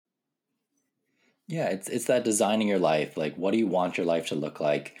Yeah, it's that designing your life. Like, what do you want your life to look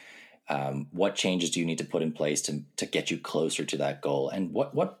like? What changes do you need to put in place to get you closer to that goal? And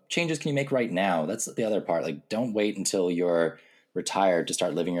what changes can you make right now? That's the other part. Like, don't wait until you're retired to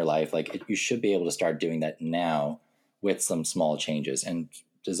start living your life. Like, you should be able to start doing that now with some small changes. And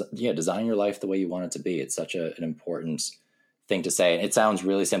design your life the way you want it to be. It's such an important thing to say. And it sounds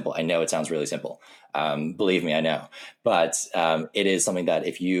really simple. I know it sounds really simple. Believe me, I know. But it is something that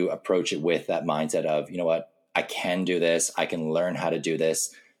if you approach it with that mindset of, you know what, I can do this, I can learn how to do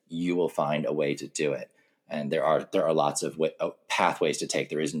this, you will find a way to do it. And there are lots of pathways to take.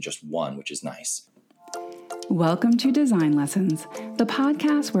 There isn't just one, which is nice. Welcome to Design Lessons, the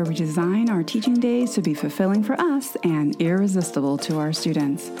podcast where we design our teaching days to be fulfilling for us and irresistible to our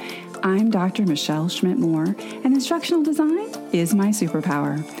students. I'm Dr. Michelle Schmidt-Moore, and instructional design is my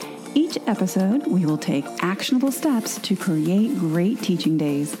superpower. Each episode, we will take actionable steps to create great teaching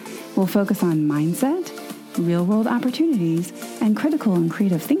days. We'll focus on mindset, real-world opportunities, and critical and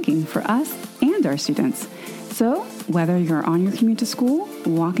creative thinking for us and our students. So, whether you're on your commute to school,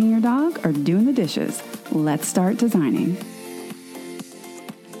 walking your dog, or doing the dishes, let's start designing.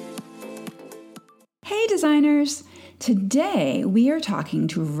 Hey designers! Today we are talking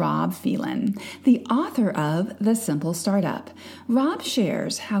to Rob Phelan, the author of The Simple Startup. Rob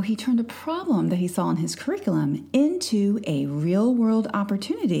shares how he turned a problem that he saw in his curriculum into a real-world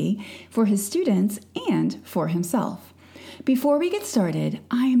opportunity for his students and for himself. Before we get started,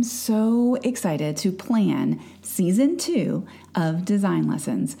 I am so excited to plan Season 2 of Design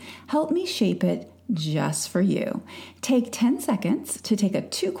Lessons. Help me shape it just for you. Take 10 seconds to take a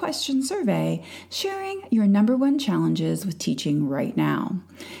 2-question survey sharing your number one challenges with teaching right now.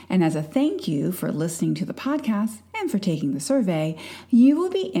 And as a thank you for listening to the podcast and for taking the survey, you will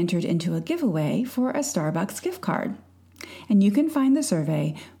be entered into a giveaway for a Starbucks gift card. And you can find the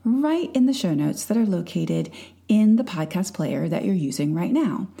survey right in the show notes that are located in the podcast player that you're using right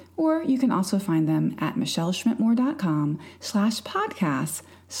now. Or you can also find them at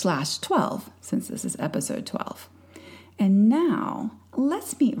michelleschmidtmoore.com/podcast/12, since this is episode 12. And now,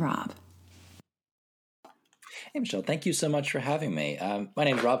 let's meet Rob. Hey, Michelle, thank you so much for having me. My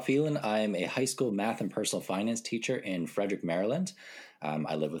name is Rob Phelan. I'm a high school math and personal finance teacher in Frederick, Maryland.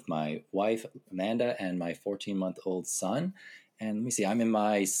 I live with my wife, Amanda, and my 14-month-old son. And let me see, I'm in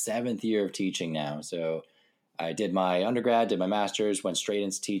my 7th year of teaching now. So I did my undergrad, did my master's, went straight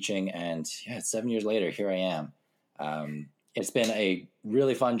into teaching, and 7 years later, here I am. It's been a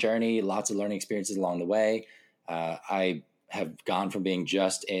really fun journey, lots of learning experiences along the way. I have gone from being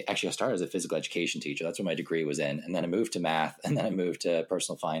actually I started as a physical education teacher. That's what my degree was in. And then I moved to math, and then I moved to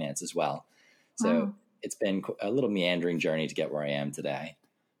personal finance as well. So It's been a little meandering journey to get where I am today.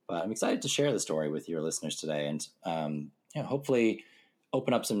 But I'm excited to share the story with your listeners today and hopefully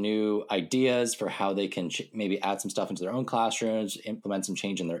open up some new ideas for how they can maybe add some stuff into their own classrooms, implement some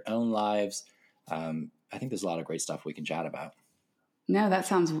change in their own lives. I think there's a lot of great stuff we can chat about. No, that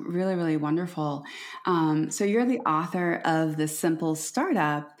sounds really, really wonderful. So you're the author of The Simple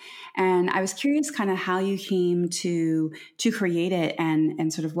Startup, and I was curious kind of how you came to create it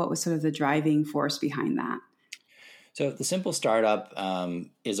and sort of what was sort of the driving force behind that. So The Simple Startup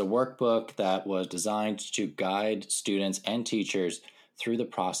is a workbook that was designed to guide students and teachers through the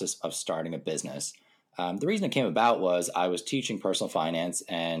process of starting a business. The reason it came about was I was teaching personal finance,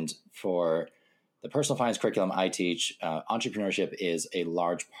 and for the personal finance curriculum I teach, entrepreneurship is a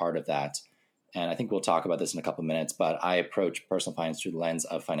large part of that. And I think we'll talk about this in a couple of minutes, but I approach personal finance through the lens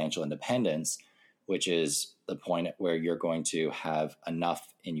of financial independence, which is the point where you're going to have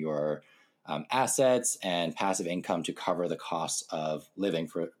enough in your assets and passive income to cover the costs of living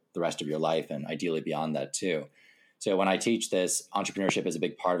for the rest of your life, and ideally beyond that too. So when I teach this, entrepreneurship is a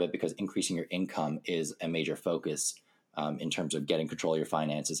big part of it because increasing your income is a major focus in terms of getting control of your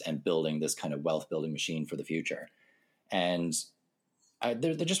finances and building this kind of wealth building machine for the future. And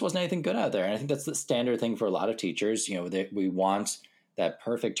there just wasn't anything good out there. And I think that's the standard thing for a lot of teachers. We want that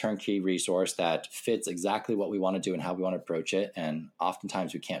perfect turnkey resource that fits exactly what we want to do and how we want to approach it. And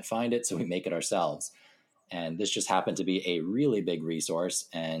oftentimes we can't find it, so we make it ourselves. And this just happened to be a really big resource.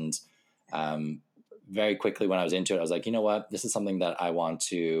 And very quickly when I was into it, I was like, you know what, this is something that I want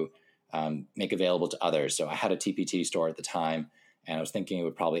to make available to others. So I had a TPT store at the time, and I was thinking it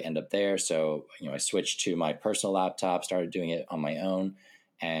would probably end up there. So, I switched to my personal laptop, started doing it on my own.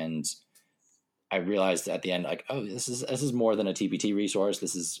 And I realized at the end, like, oh, this is more than a TPT resource.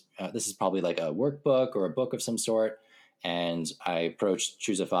 This is probably like a workbook or a book of some sort. And I approached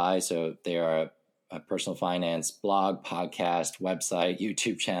Choosify. So they are a personal finance blog, podcast, website,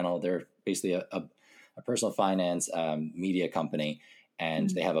 YouTube channel. They're basically a personal finance media company. and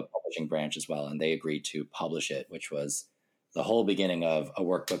they have a publishing branch as well. And they agreed to publish it, which was the whole beginning of a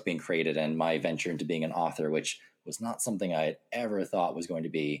workbook being created and my venture into being an author, which was not something I had ever thought was going to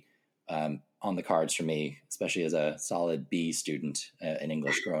be on the cards for me, especially as a solid B student in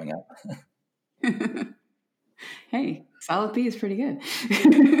English growing up. Hey, solid B is pretty good.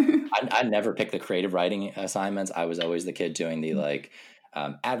 I never picked the creative writing assignments. I was always the kid doing the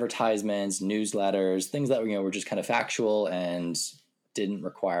advertisements, newsletters, things that were just kind of factual and didn't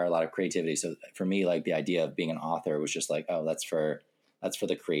require a lot of creativity. So for me, like the idea of being an author was just like, oh, that's for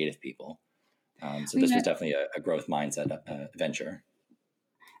the creative people. So this was definitely a growth mindset venture.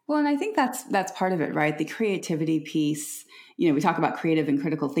 Well, and I think that's part of it, right? The creativity piece. We talk about creative and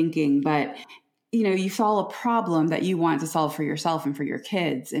critical thinking, but you saw a problem that you want to solve for yourself and for your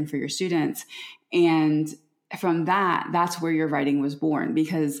kids and for your students. And from that's where your writing was born,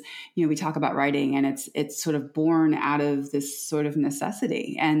 because, we talk about writing and it's sort of born out of this sort of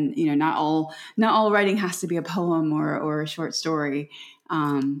necessity. And, not all writing has to be a poem or a short story.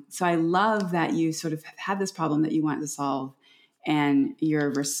 So I love that you sort of had this problem that you wanted to solve, and your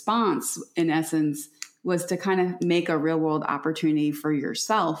response in essence was to kind of make a real world opportunity for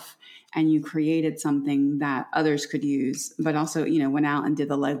yourself. And you created something that others could use, but also, went out and did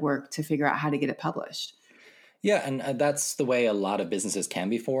the legwork to figure out how to get it published. Yeah, and that's the way a lot of businesses can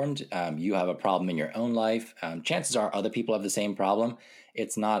be formed. You have a problem in your own life. Chances are other people have the same problem.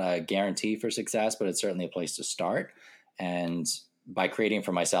 It's not a guarantee for success, but it's certainly a place to start. And by creating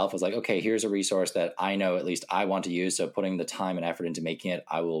for myself, I was like, okay, here's a resource that I know at least I want to use. So putting the time and effort into making it,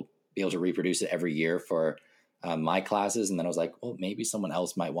 I will be able to reproduce it every year for my classes. And then I was like, well, maybe someone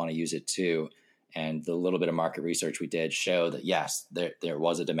else might want to use it too. And the little bit of market research we did showed that, yes, there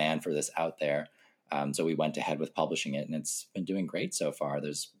was a demand for this out there. So we went ahead with publishing it, and it's been doing great so far.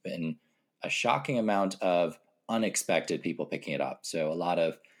 There's been a shocking amount of unexpected people picking it up. So a lot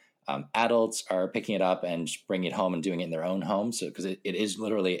of adults are picking it up and bringing it home and doing it in their own home. So because it is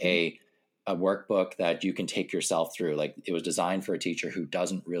literally a workbook that you can take yourself through. Like, it was designed for a teacher who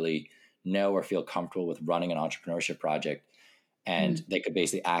doesn't really know or feel comfortable with running an entrepreneurship project, and they could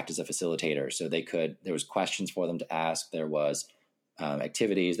basically act as a facilitator. So there was questions for them to ask. There was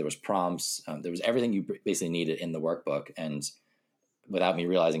activities, there was prompts, there was everything you basically needed in the workbook. And without me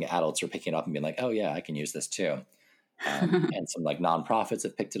realizing, adults were picking it up and being like, oh yeah, I can use this too. And some like nonprofits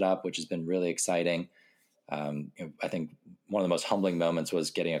have picked it up, which has been really exciting. I think one of the most humbling moments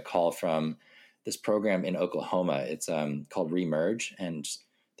was getting a call from this program in Oklahoma. It's called Remerge, and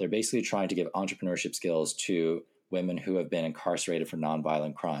they're basically trying to give entrepreneurship skills to women who have been incarcerated for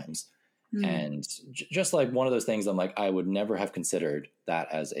nonviolent crimes. And just like one of those things, I'm like, I would never have considered that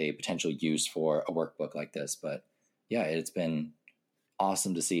as a potential use for a workbook like this. But yeah, it's been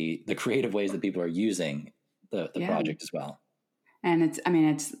awesome to see the creative ways that people are using the project as well. And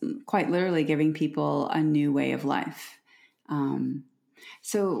it's quite literally giving people a new way of life.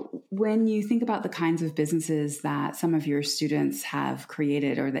 So when you think about the kinds of businesses that some of your students have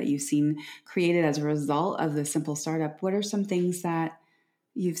created or that you've seen created as a result of the Simple Startup, what are some things that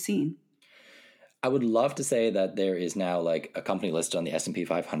you've seen? I would love to say that there is now like a company listed on the S&P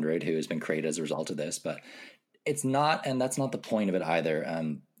 500 who has been created as a result of this, but it's not, and that's not the point of it either.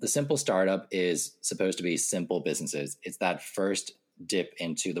 The Simple Startup is supposed to be simple businesses. It's that first dip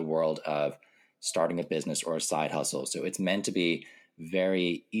into the world of starting a business or a side hustle. So it's meant to be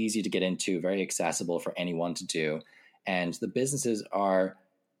very easy to get into, very accessible for anyone to do. And the businesses are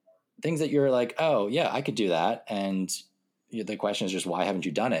things that you're like, oh yeah, I could do that. And the question is just, why haven't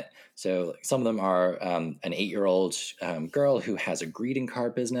you done it? So some of them are an 8-year-old girl who has a greeting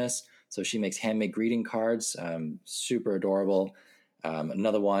card business. So she makes handmade greeting cards, super adorable.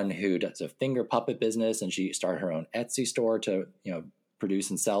 Another one who does a finger puppet business, and she started her own Etsy store to produce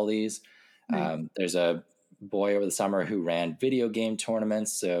and sell these. Right. There's a boy over the summer who ran video game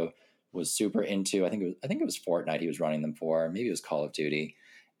tournaments, so was super into, I think it was Fortnite he was running them for, maybe it was Call of Duty,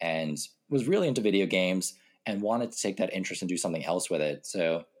 and was really into video games and wanted to take that interest and do something else with it.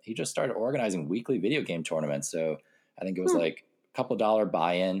 So he just started organizing weekly video game tournaments. So I think it was like a couple $1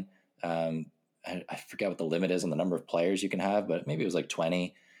 buy-in. I forget what the limit is on the number of players you can have, but maybe it was like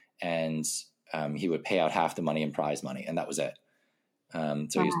 20. And he would pay out half the money in prize money, and that was it.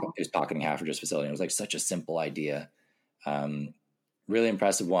 So he was pocketing half for just facility. It was like such a simple idea. Really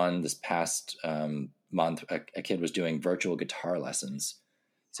impressive one. This past month, a kid was doing virtual guitar lessons.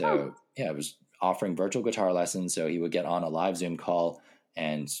 So yeah, it was offering virtual guitar lessons. So he would get on a live Zoom call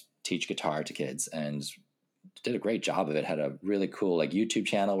and teach guitar to kids, and did a great job of it. Had a really cool like YouTube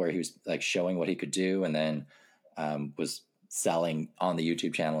channel where he was like showing what he could do, and then was selling on the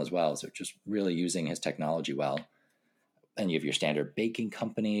YouTube channel as well. So just really using his technology well. and you have your standard baking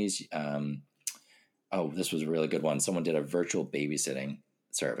companies. Oh, this was a really good one. Someone did a virtual babysitting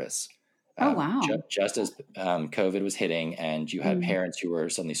service. Oh, wow. Just as COVID was hitting and you had parents who were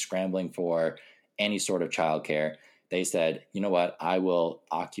suddenly scrambling for any sort of childcare, they said, you know what, I will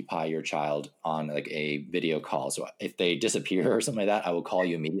occupy your child on like a video call. So if they disappear or something like that, I will call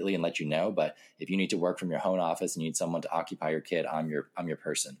you immediately and let you know. But if you need to work from your home office and you need someone to occupy your kid, I'm your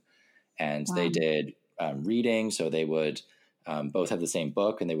person. And they did reading. So they would both have the same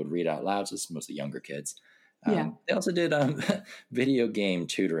book and they would read out loud. So it's mostly younger kids. They also did video game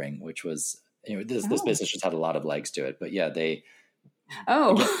tutoring, which was, this business just had a lot of legs to it. But yeah, they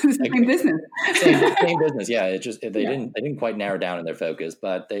same business. same business. Yeah, they didn't quite narrow down in their focus,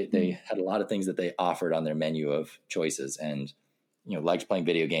 but they had a lot of things that they offered on their menu of choices, and liked playing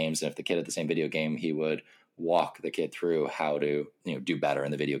video games. And if the kid had the same video game, he would walk the kid through how to do better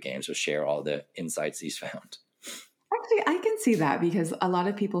in the video game. So share all the insights he's found. Actually, I can see that because a lot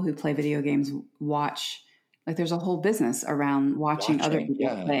of people who play video games watch. Like there's a whole business around watching other people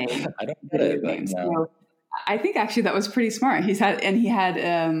play I don't get video it, games. But no. So I think actually that was pretty smart. He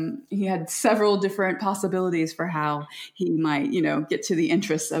had several different possibilities for how he might, get to the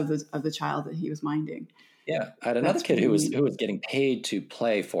interests of the child that he was minding. Yeah, I had another kid who was getting paid to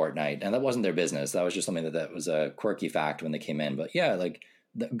play Fortnite, and that wasn't their business. That was just something that was a quirky fact when they came in. But yeah, like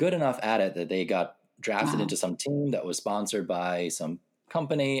good enough at it that they got drafted into some team that was sponsored by some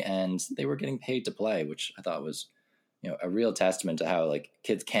company, and they were getting paid to play, which I thought was, a real testament to how like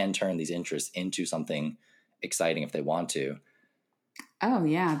kids can turn these interests into something exciting if they want to. Oh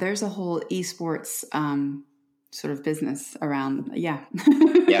yeah, there's a whole esports sort of business around. Yeah,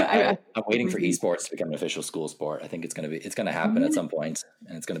 yeah. I'm waiting for esports to become an official school sport. I think it's going to happen at some point,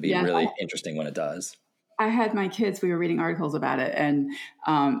 and it's going to be really interesting when it does. I had my kids, we were reading articles about it, and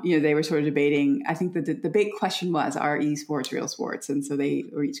they were sort of debating. I think the big question was, are esports real sports? And so they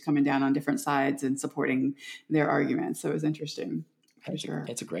were each coming down on different sides and supporting their arguments. So it was interesting.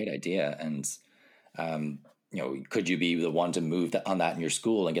 It's a great idea. And, could you be the one to move on that in your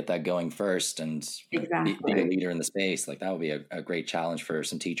school and get that going first and be a leader in the space? Like that would be a great challenge for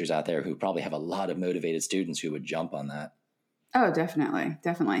some teachers out there who probably have a lot of motivated students who would jump on that. Oh, definitely.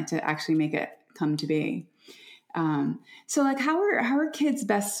 To actually make it come to be. So like how are kids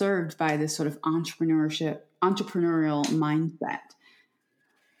best served by this sort of entrepreneurial mindset?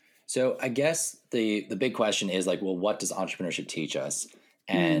 So I guess the big question is like, well, what does entrepreneurship teach us?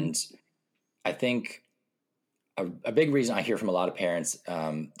 And I think a big reason I hear from a lot of parents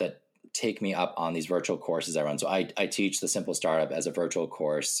that take me up on these virtual courses I run. So I teach the Simple Startup as a virtual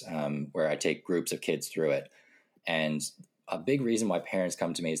course where I take groups of kids through it. And a big reason why parents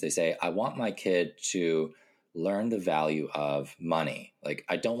come to me is they say, I want my kid to learn the value of money. Like,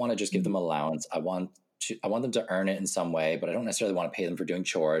 I don't want to just give them allowance. I want them to earn it in some way, but I don't necessarily want to pay them for doing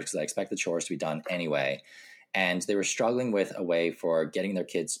chores because I expect the chores to be done anyway. And they were struggling with a way for getting their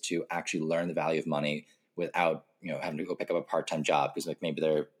kids to actually learn the value of money without, having to go pick up a part-time job because like maybe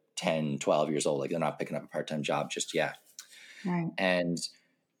they're 10, 12 years old. Like they're not picking up a part-time job just yet. Right. And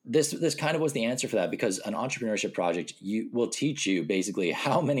this kind of was the answer for that, because an entrepreneurship project will teach you basically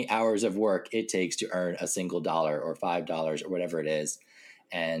how many hours of work it takes to earn a single dollar or $5 or whatever it is.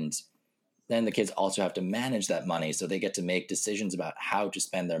 And then the kids also have to manage that money. So they get to make decisions about how to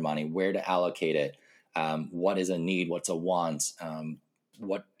spend their money, where to allocate it, what is a need, what's a want,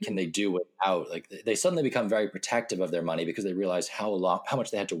 what can they do without. Like they suddenly become very protective of their money because they realize how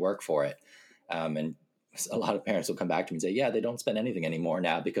much they had to work for it. And a lot of parents will come back to me and say, yeah, they don't spend anything anymore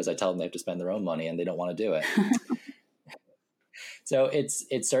now because I tell them they have to spend their own money and they don't want to do it. So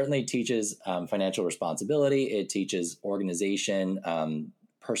it certainly teaches financial responsibility. It teaches organization,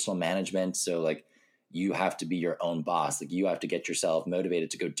 personal management. So like you have to be your own boss. Like you have to get yourself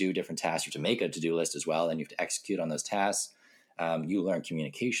motivated to go do different tasks or to make a to-do list as well. And you have to execute on those tasks. You learn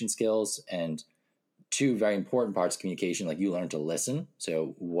communication skills, and two very important parts of communication. Like you learn to listen.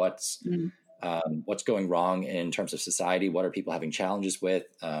 So what's going wrong in terms of society? What are people having challenges with?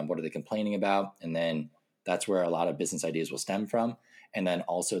 What are they complaining about? And then that's where a lot of business ideas will stem from. And then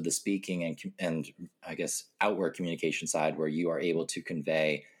also the speaking and I guess outward communication side, where you are able to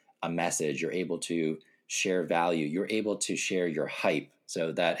convey a message, you're able to share value, you're able to share your hype.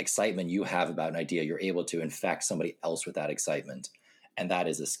 So that excitement you have about an idea, you're able to infect somebody else with that excitement. And that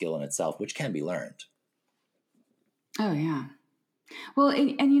is a skill in itself, which can be learned. Oh, yeah. Well,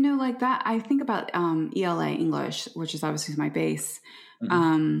 and like that, I think about ELA English, which is obviously my base.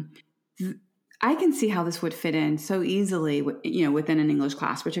 Mm-hmm. I can see how this would fit in so easily, within an English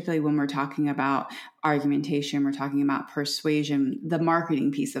class, particularly when we're talking about argumentation, we're talking about persuasion, the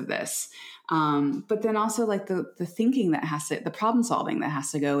marketing piece of this. But then also like the thinking the problem solving that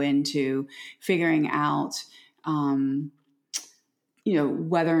has to go into figuring out,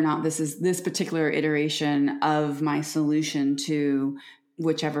 whether or not this particular iteration of my solution to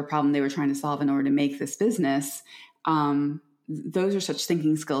whichever problem they were trying to solve in order to make this business. Those are such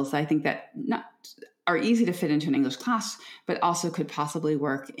thinking skills that I think that are easy to fit into an English class, but also could possibly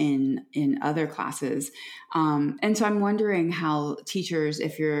work in other classes. And so I'm wondering how teachers,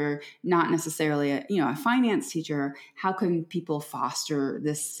 if you're not necessarily a finance teacher, how can people foster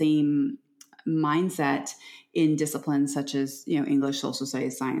this same mindset in disciplines such as English, social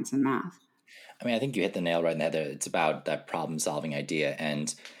studies, science, and math? I mean, I think you hit the nail right in the head. It's about that problem solving idea.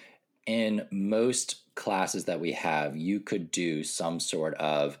 And in most classes that we have, you could do some sort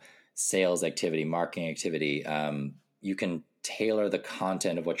of sales activity, marketing activity. You can tailor the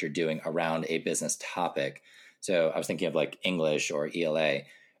content of what you're doing around a business topic. So I was thinking of like English or ELA,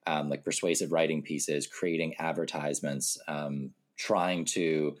 like persuasive writing pieces, creating advertisements, trying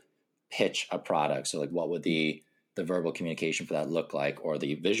to pitch a product. So like what would the verbal communication for that look like, or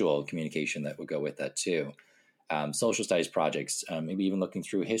the visual communication that would go with that too. Social studies projects, maybe even looking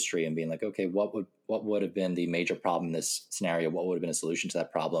through history and being like, okay, what would have been the major problem in this scenario? What would have been a solution to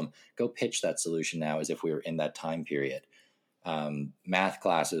that problem? Go pitch that solution now as if we were in that time period. Math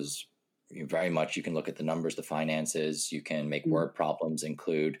classes, very much you can look at the numbers, the finances. You can make word problems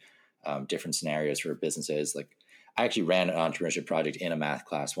include different scenarios for businesses. Like I actually ran an entrepreneurship project in a math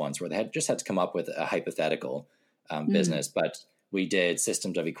class once where they had to come up with a hypothetical business, but we did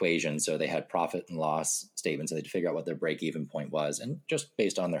systems of equations. So they had profit and loss statements, and they had to figure out what their break-even point was, and just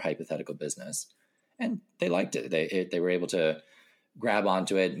based on their hypothetical business. And they liked it. They were able to grab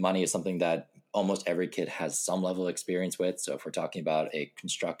onto it. Money is something that almost every kid has some level of experience with. So if we're talking about a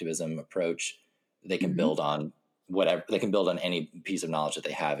constructivism approach, they can build on whatever. They can build on any piece of knowledge that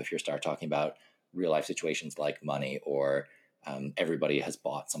they have. If you start talking about real life situations like money, or everybody has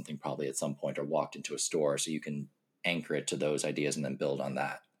bought something probably at some point or walked into a store, so you can anchor it to those ideas and then build on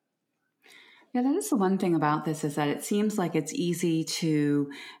that. Yeah, that is the one thing about this, is that it seems like it's easy to,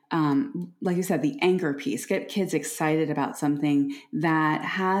 like you said, the anchor piece, get kids excited about something that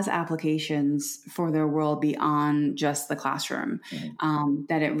has applications for their world beyond just the classroom,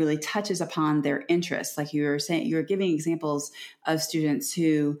 that it really touches upon their interests. Like you were saying, you were giving examples of students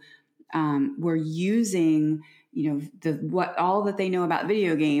who were using all that they know about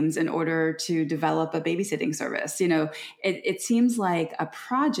video games in order to develop a babysitting service. It seems like a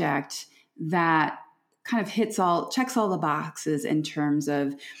project that kind of checks all the boxes in terms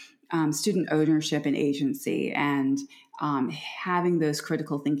of student ownership and agency, and having those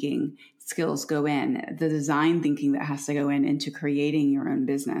critical thinking skills go in, the design thinking that has to go into creating your own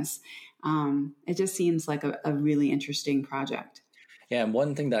business. It just seems like a really interesting project. Yeah, and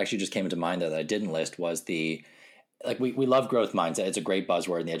one thing that actually just came into mind that I didn't list was we love growth mindset. It's a great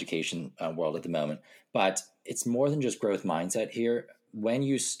buzzword in the education world at the moment, but it's more than just growth mindset here. When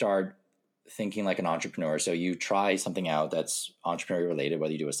you start thinking like an entrepreneur, so you try something out that's entrepreneurial related,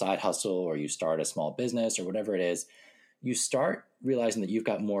 whether you do a side hustle or you start a small business or whatever it is, you start realizing that you've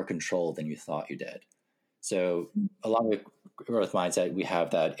got more control than you thought you did. So along with growth mindset, we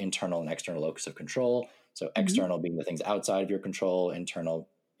have that internal and external locus of control. So external being the things outside of your control, internal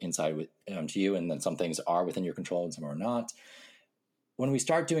inside to you, and then some things are within your control and some are not. When we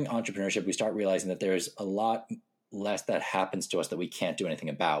start doing entrepreneurship, we start realizing that there's a lot less that happens to us that we can't do anything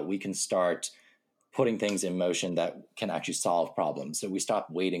about. We can start putting things in motion that can actually solve problems. So we stop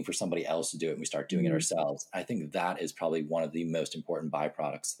waiting for somebody else to do it and we start doing it ourselves. I think that is probably one of the most important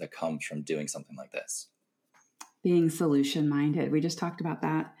byproducts that comes from doing something like this. Being solution minded. We just talked about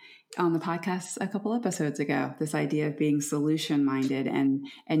that on the podcast a couple episodes ago, this idea of being solution minded and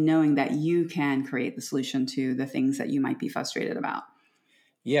knowing that you can create the solution to the things that you might be frustrated about.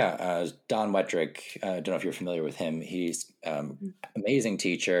 Yeah. Don Wettrick, I don't know if you're familiar with him. He's amazing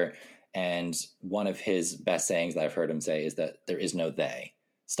teacher. And one of his best sayings that I've heard him say is that there is no they.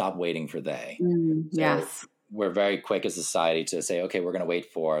 Stop waiting for they. Yes. We're very quick as a society to say, okay, we're going to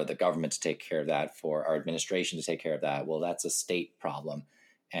wait for the government to take care of that, for our administration to take care of that. Well, that's a state problem.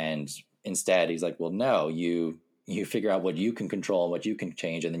 And instead, he's like, well, no, you figure out what you can control and what you can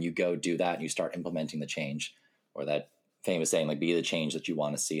change, and then you go do that and you start implementing the change, or that famous saying, like, be the change that you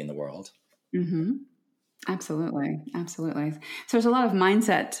want to see in the world. Mm-hmm. Absolutely. Absolutely. So there's a lot of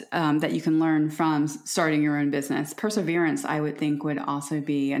mindset that you can learn from starting your own business. Perseverance, I would think, would also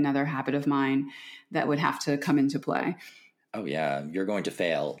be another habit of mine that would have to come into play. Oh, yeah. You're going to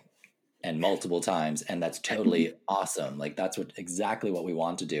fail and multiple times. And that's totally awesome. Like that's exactly what we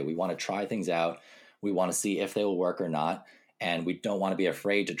want to do. We want to try things out. We want to see if they will work or not. And we don't want to be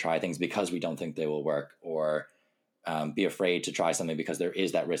afraid to try things because we don't think they will work, or be afraid to try something because there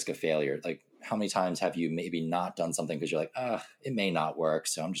is that risk of failure. Like how many times have you maybe not done something because you're like, it may not work,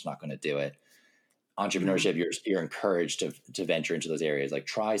 so I'm just not going to do it. Entrepreneurship, you're encouraged to venture into those areas. Like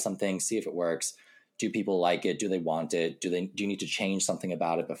try something, see if it works. Do people like it? Do they want it? Do you need to change something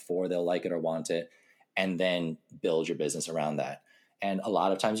about it before they'll like it or want it? And then build your business around that. And a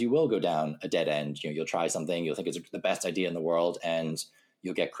lot of times you will go down a dead end. You'll try something, you'll think it's the best idea in the world, and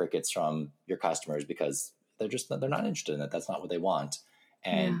you'll get crickets from your customers because they're not interested in it. That's not what they want.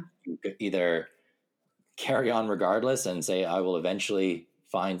 And you could either carry on regardless and say, I will eventually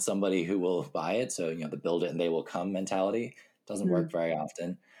find somebody who will buy it. So, the build it and they will come mentality doesn't work very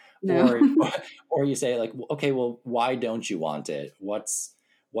often. No. Or you say like, okay, well, why don't you want it? What's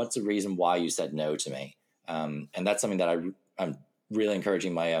the reason why you said no to me? And that's something that I'm really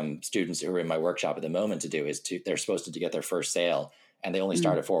encouraging my students who are in my workshop at the moment to do. They're supposed to get their first sale, and they only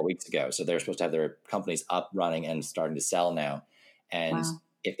started 4 weeks ago. So they're supposed to have their companies up, running, and starting to sell now. And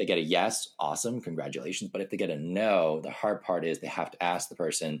if they get a yes, awesome, congratulations. But if they get a no, the hard part is they have to ask the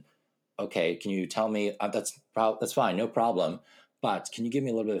person, okay, can you tell me, that's fine, no problem. But can you give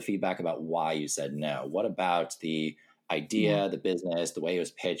me a little bit of feedback about why you said no? What about the idea, the business, the way it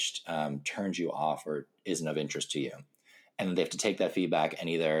was pitched turns you off or isn't of interest to you? And they have to take that feedback and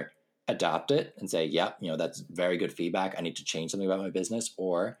either adopt it and say, yeah, that's very good feedback. I need to change something about my business.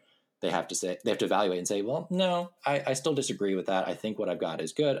 Or they have to evaluate and say, well, no, I still disagree with that. I think what I've got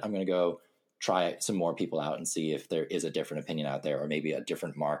is good. I'm going to go try some more people out and see if there is a different opinion out there, or maybe a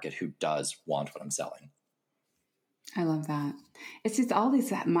different market who does want what I'm selling. I love that. It's just all these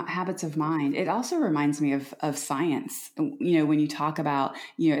habits of mind. It also reminds me of science. When you talk about,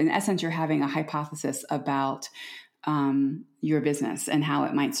 in essence, you're having a hypothesis about your business and how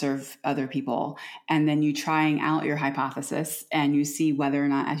it might serve other people. And then you trying out your hypothesis and you see whether or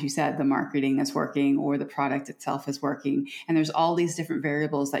not, as you said, the marketing is working or the product itself is working. And there's all these different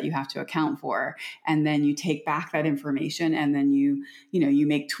variables that you have to account for. And then you take back that information and then you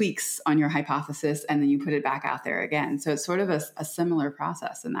make tweaks on your hypothesis and then you put it back out there again. So it's sort of a similar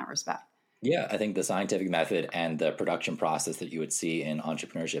process in that respect. Yeah, I think the scientific method and the production process that you would see in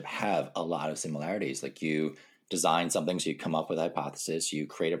entrepreneurship have a lot of similarities. Like you design something, so you come up with a hypothesis, you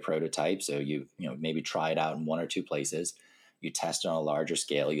create a prototype, so you maybe try it out in 1 or 2 places, you test it on a larger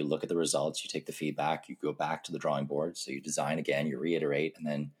scale, you look at the results, you take the feedback, you go back to the drawing board, so you design again, you reiterate, and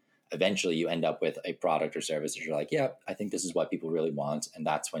then eventually you end up with a product or service that you're like, yeah, I think this is what people really want. And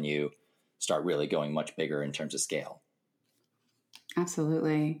that's when you start really going much bigger in terms of scale.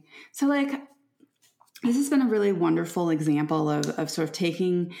 Absolutely. So this has been a really wonderful example of sort of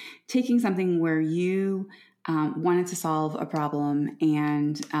taking something where you wanted to solve a problem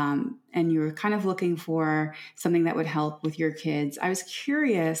and you were kind of looking for something that would help with your kids. I was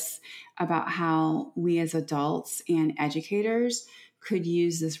curious about how we as adults and educators could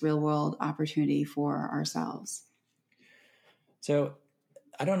use this real world opportunity for ourselves. So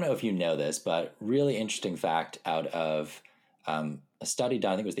I don't know if you know this, but really interesting fact out of a study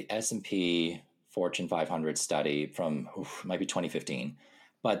done, I think it was the S&P Fortune 500 study from might be 2015.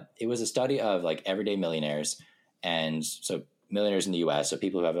 But it was a study of like everyday millionaires. And so millionaires in the US, so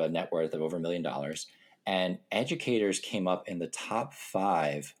people who have a net worth of over $1 million. And educators came up in the top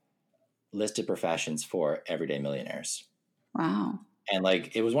 5 listed professions for everyday millionaires. Wow. And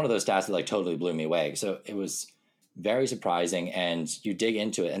it was one of those stats that totally blew me away. So it was very surprising. And you dig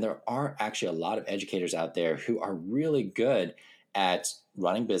into it. And there are actually a lot of educators out there who are really good at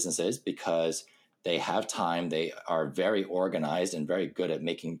running businesses because they have time. They are very organized and very good at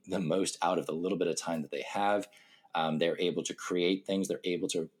making the most out of the little bit of time that they have. They're able to create things. They're able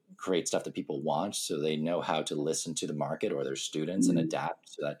to create stuff that people want. So they know how to listen to the market or their students and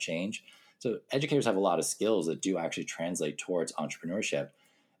adapt to that change. So educators have a lot of skills that do actually translate towards entrepreneurship.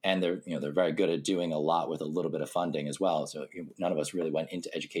 And they're very good at doing a lot with a little bit of funding as well. So none of us really went into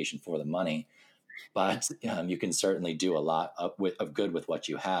education for the money, but you can certainly do a lot of good with what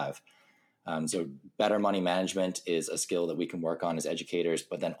you have. So better money management is a skill that we can work on as educators,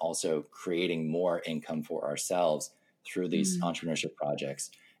 but then also creating more income for ourselves through these entrepreneurship projects.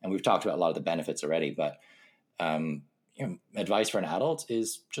 And we've talked about a lot of the benefits already, but advice for an adult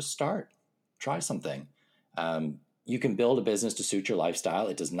is just start, try something. You can build a business to suit your lifestyle.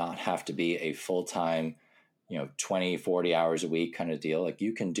 It does not have to be a full-time, 20, 40 hours a week kind of deal.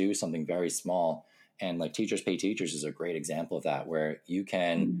 You can do something very small. And Teachers Pay Teachers is a great example of that, where you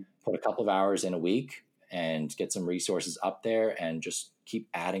can put a couple of hours in a week and get some resources up there and just keep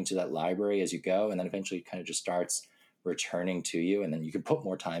adding to that library as you go. And then eventually it kind of just starts returning to you. And then you can put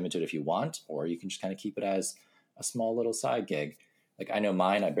more time into it if you want, or you can just kind of keep it as a small little side gig. Like I know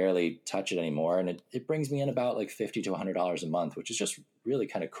mine, I barely touch it anymore. And it brings me in about like $50 to $100 a month, which is just really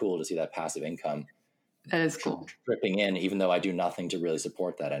kind of cool to see that passive income. That is cool. Dripping in, even though I do nothing to really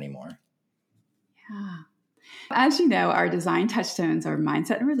support that anymore. Yeah. As you know, our design touchstones are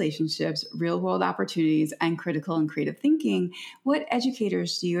mindset and relationships, real world opportunities, and critical and creative thinking. What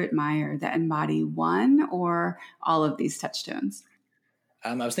educators do you admire that embody one or all of these touchstones?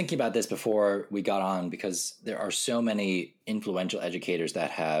 I was thinking about this before we got on because there are so many influential educators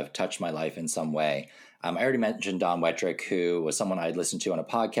that have touched my life in some way. I already mentioned Don Wettrick, who was someone I'd listened to on a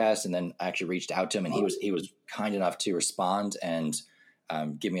podcast, and then I actually reached out to him, and he was kind enough to respond and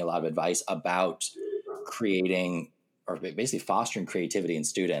give me a lot of advice about creating or basically fostering creativity in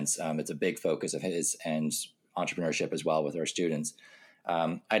students. It's a big focus of his, and entrepreneurship as well with our students.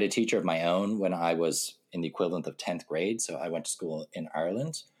 I had a teacher of my own when I was in the equivalent of 10th grade. So I went to school in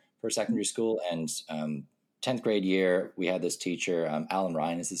Ireland for secondary school, and 10th grade year, we had this teacher, Alan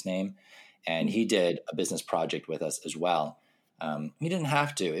Ryan is his name, and he did a business project with us as well. He didn't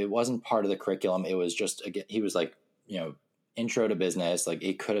have to. It wasn't part of the curriculum. It was just, again, he was like, intro to business. Like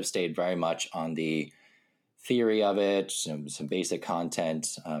it could have stayed very much on the theory of it, some basic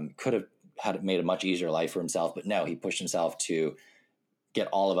content, could have made a much easier life for himself. But no, he pushed himself to get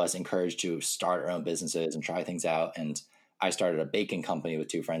all of us encouraged to start our own businesses and try things out. And I started a baking company with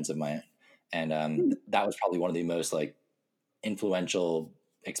two friends of mine. And that was probably one of the most like influential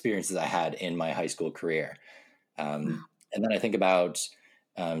experiences I had in my high school career. And then I think about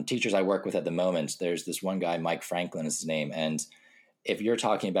teachers I work with at the moment. There's this one guy, Mike Franklin is his name. And if you're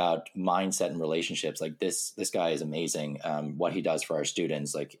talking about mindset and relationships, like this guy is amazing. What he does for our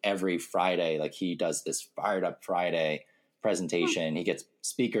students, like every Friday, like he does this Fired Up Friday presentation. He gets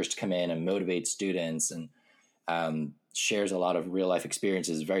speakers to come in and motivate students, and shares a lot of real life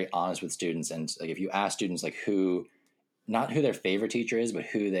experiences, very honest with students. And like, if you ask students like not who their favorite teacher is, but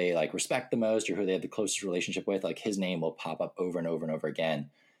who they like respect the most or who they have the closest relationship with, like his name will pop up over and over and over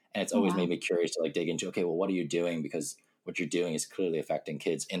again. And it's always made me curious to like dig into, okay, well, what are you doing? Because what you're doing is clearly affecting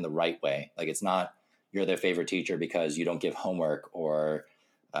kids in the right way. Like it's not you're their favorite teacher because you don't give homework or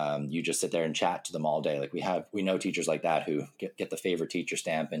you just sit there and chat to them all day. Like we know teachers like that who get the favorite teacher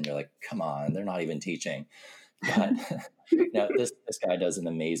stamp, and you're like, come on, they're not even teaching. But this guy does an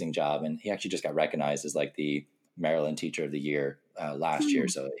amazing job, and he actually just got recognized as like the Maryland Teacher of the Year last year.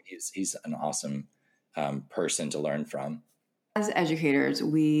 So he's an awesome person to learn from. As educators,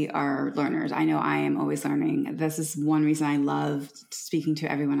 we are learners. I know I am always learning. This is one reason I love speaking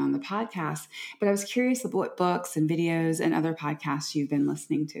to everyone on the podcast. But I was curious of what books and videos and other podcasts you've been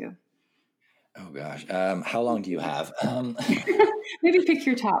listening to. Oh, gosh. How long do you have? Maybe pick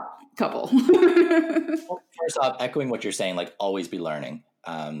your top couple. Well, first off, echoing what you're saying, like always be learning.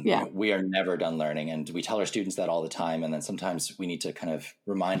 We are never done learning. And we tell our students that all the time. And then sometimes we need to kind of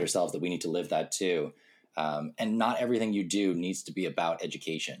remind ourselves that we need to live that too. And not everything you do needs to be about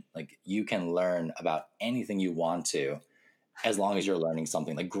education. Like you can learn about anything you want to, as long as you're learning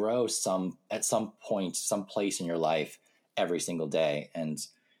something. Like grow at some point, some place in your life every single day. And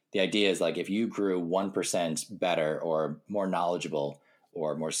the idea is like if you grew 1% better or more knowledgeable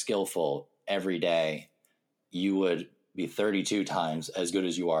or more skillful every day, you would be 32 times as good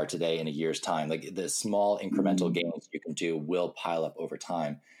as you are today in a year's time. Like the small incremental gains you can do will pile up over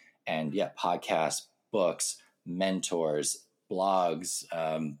time. And podcasts, books, mentors, blogs,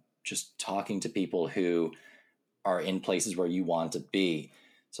 just talking to people who are in places where you want to be.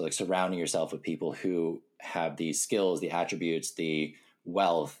 So like surrounding yourself with people who have the skills, the attributes, the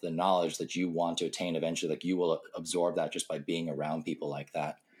wealth, the knowledge that you want to attain eventually, like you will absorb that just by being around people like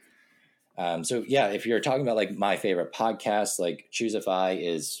that. If you're talking about like my favorite podcasts, like Choosify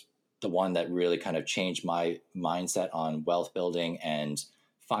is the one that really kind of changed my mindset on wealth building and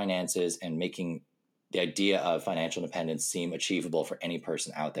finances and making the idea of financial independence seem achievable for any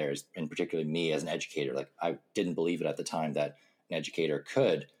person out there, and particularly me as an educator. Like I didn't believe it at the time that an educator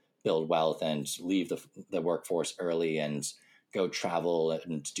could build wealth and leave the workforce early and go travel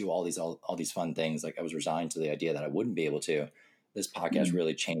and do all these fun things. Like I was resigned to the idea that I wouldn't be able to. This podcast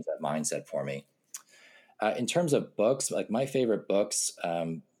really changed that mindset for me. In terms of books, like my favorite books,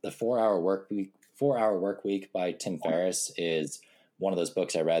 the 4-Hour Work Week by Tim Ferriss is one of those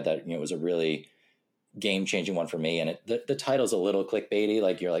books I read that was a really game-changing one for me. And the title's a little clickbaity.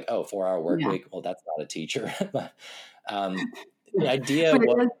 Like you're like, oh, 4-Hour Work Week. Well, that's not a teacher. But the idea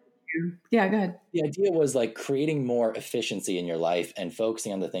was, go ahead. The idea was like creating more efficiency in your life and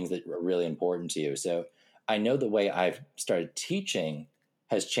focusing on the things that are really important to you. So I know the way I've started teaching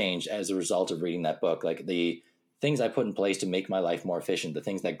has changed as a result of reading that book. Like the things I put in place to make my life more efficient, the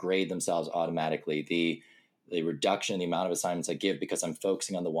things that grade themselves automatically, the reduction in the amount of assignments I give because I'm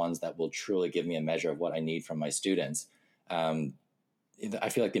focusing on the ones that will truly give me a measure of what I need from my students. I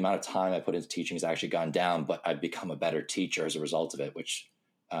feel like the amount of time I put into teaching has actually gone down, but I've become a better teacher as a result of it, which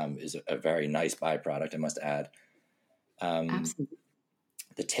is a very nice byproduct, I must add. Absolutely.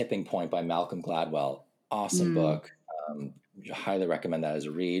 The Tipping Point by Malcolm Gladwell, awesome book. Highly recommend that as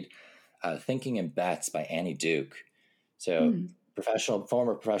a read. Thinking in Bets by Annie Duke. So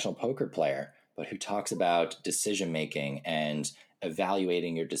former professional poker player, but who talks about decision making and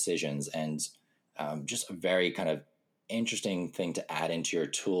evaluating your decisions, and just a very kind of interesting thing to add into your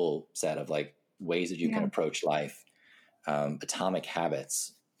tool set of like ways that you can approach life. Atomic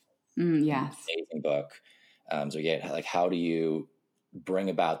Habits. Yes. Amazing book. So yeah, like how do you bring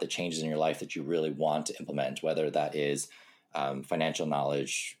about the changes in your life that you really want to implement, whether that is financial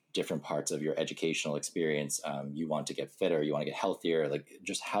knowledge, different parts of your educational experience. You want to get fitter, you want to get healthier, like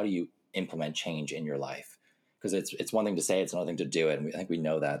just how do you implement change in your life? Because it's one thing to say, it's another thing to do it. And I think we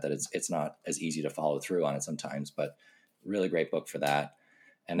know that it's not as easy to follow through on it sometimes, but really great book for that.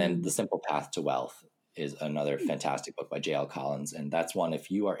 And then The Simple Path to Wealth is another fantastic book by J.L. Collins. And that's one, if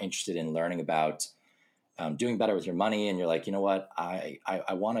you are interested in learning about doing better with your money, and you're like, you know what, I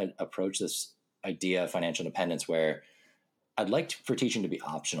want to approach this idea of financial independence where I'd like for teaching to be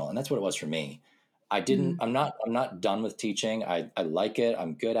optional. And that's what it was for me. I'm not done with teaching. I like it.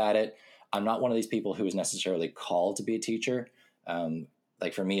 I'm good at it. I'm not one of these people who is necessarily called to be a teacher.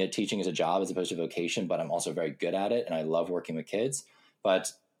 Like for me, teaching is a job as opposed to a vocation, but I'm also very good at it. And I love working with kids,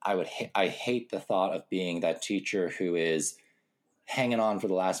 but I hate the thought of being that teacher who is hanging on for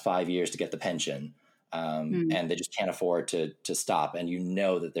the last 5 years to get the pension. And they just can't afford to stop. And you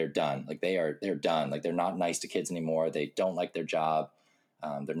know that they're done. Like they're done. Like they're not nice to kids anymore. They don't like their job.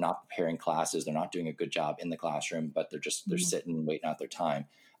 They're not preparing classes. They're not doing a good job in the classroom, but they're sitting and waiting out their time.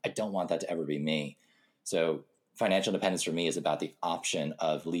 I don't want that to ever be me. So financial independence for me is about the option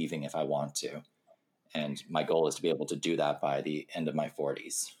of leaving if I want to. And my goal is to be able to do that by the end of my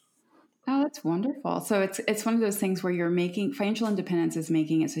 40s. Oh, that's wonderful. So it's one of those things where you're making financial independence is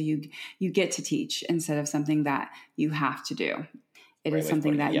making it so you get to teach instead of something that you have to do. It is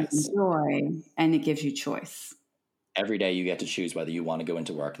something that you enjoy, and it gives you choice. Every day you get to choose whether you want to go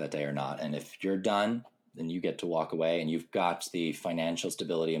into work that day or not. And if you're done, then you get to walk away, and you've got the financial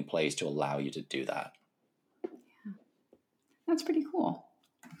stability in place to allow you to do that. Yeah. That's pretty cool.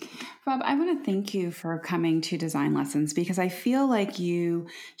 Rob, I want to thank you for coming to Design Lessons, because I feel like you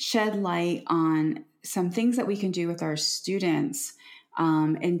shed light on some things that we can do with our students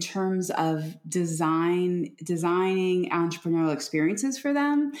in terms of designing entrepreneurial experiences for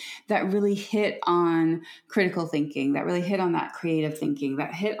them that really hit on critical thinking, that really hit on that creative thinking,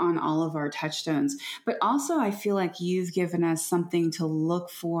 that hit on all of our touchstones. But also, I feel like you've given us something to look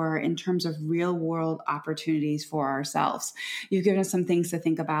for in terms of real world opportunities for ourselves. You've given us some things to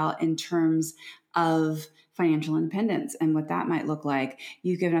think about in terms of financial independence and what that might look like.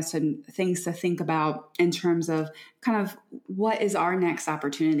 You've given us some things to think about in terms of kind of what is our next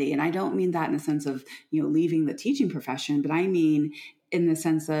opportunity. And I don't mean that in the sense of, leaving the teaching profession, but I mean in the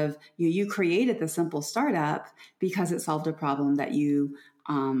sense of you created the Simple Startup because it solved a problem that you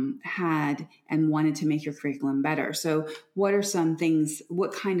had and wanted to make your curriculum better. So what are some things,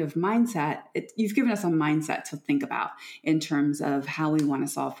 what kind of mindset, you've given us a mindset to think about in terms of how we want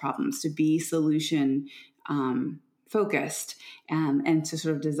to solve problems, to be solution focused, and to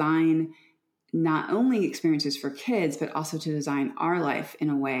sort of design not only experiences for kids, but also to design our life in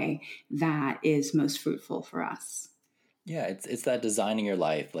a way that is most fruitful for us. Yeah, it's that designing your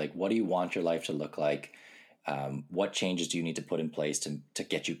life. Like, what do you want your life to look like? What changes do you need to put in place to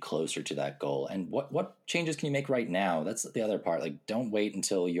get you closer to that goal? And what changes can you make right now? That's the other part. Like, don't wait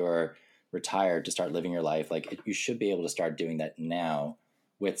until you're retired to start living your life. Like, you should be able to start doing that now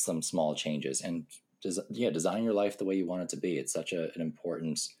with some small changes. And design your life the way you want it to be. It's such an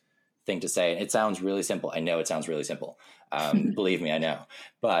important thing to say. And it sounds really simple. I know it sounds really simple. Believe me, I know.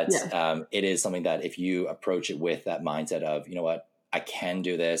 But it is something that if you approach it with that mindset of, you know what, I can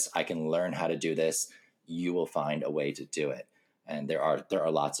do this, I can learn how to do this, you will find a way to do it. And there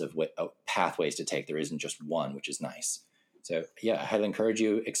are lots of pathways to take. There isn't just one, which is nice. So I highly encourage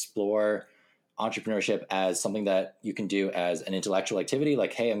you, explore entrepreneurship as something that you can do as an intellectual activity.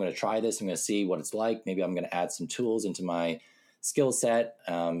 Like, hey, I'm going to try this. I'm going to see what it's like. Maybe I'm going to add some tools into my skill set.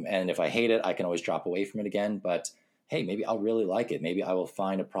 And if I hate it, I can always drop away from it again. But hey, maybe I'll really like it. Maybe I will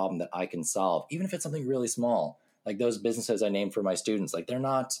find a problem that I can solve, even if it's something really small. Like those businesses I named for my students, like they're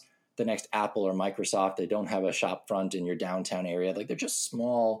not the next Apple or Microsoft. They don't have a shop front in your downtown area. Like, they're just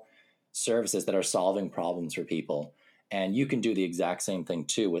small services that are solving problems for people. And you can do the exact same thing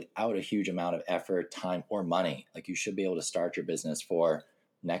too without a huge amount of effort, time, or money. Like, you should be able to start your business for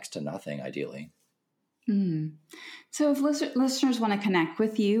next to nothing, ideally. So if listeners want to connect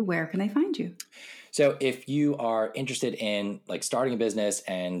with you, where can they find you? So if you are interested in like starting a business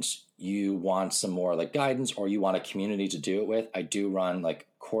and you want some more like guidance, or you want a community to do it with, I do run like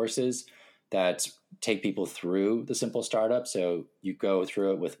courses that take people through the Simple Startup. So you go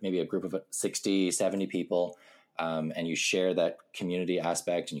through it with maybe a group of 60, 70 people. And you share that community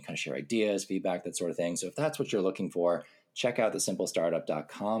aspect, and you kind of share ideas, feedback, that sort of thing. So if that's what you're looking for, check out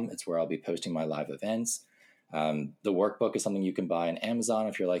thesimplestartup.com. It's where I'll be posting my live events. The workbook is something you can buy on Amazon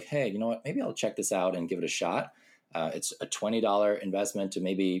if you're like, hey, you know what, maybe I'll check this out and give it a shot. It's a $20 investment to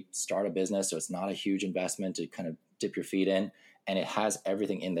maybe start a business. So it's not a huge investment to kind of dip your feet in. And it has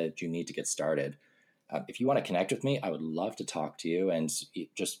everything in that you need to get started. If you want to connect with me, I would love to talk to you and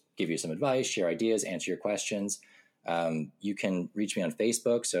just give you some advice, share ideas, answer your questions. You can reach me on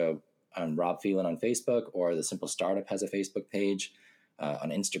Facebook. So I'm Rob Phelan on Facebook, or the Simple Startup has a Facebook page. On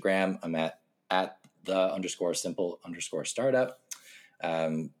Instagram, I'm at _simple_startup.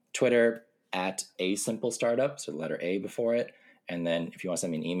 Twitter at @asimplestartup, so the letter A before it. And then if you want to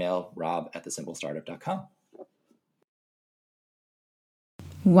send me an email, rob@thesimplestartup.com.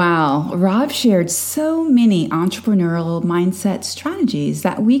 Wow, Rob shared so many entrepreneurial mindset strategies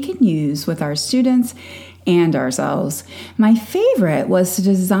that we can use with our students and ourselves. My favorite was to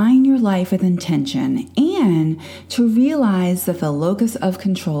design your life with intention and to realize that the locus of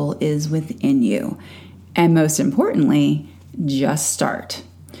control is within you. And most importantly, just start.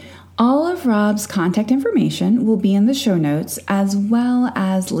 All of Rob's contact information will be in the show notes, as well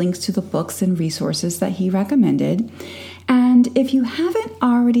as links to the books and resources that he recommended. And if you haven't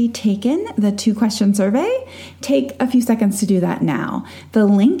already taken the 2-question survey, take a few seconds to do that now. The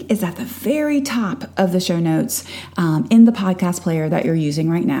link is at the very top of the show notes in the podcast player that you're using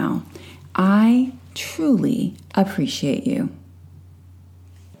right now. I truly appreciate you.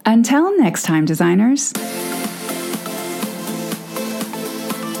 Until next time, designers.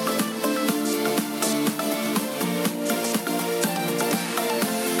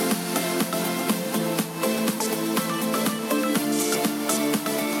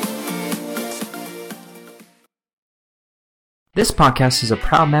 This podcast is a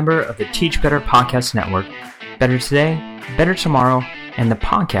proud member of the Teach Better Podcast Network. Better today, better tomorrow, and the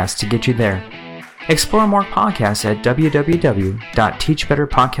podcast to get you there. Explore more podcasts at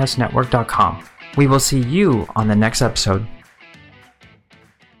www.teachbetterpodcastnetwork.com. We will see you on the next episode.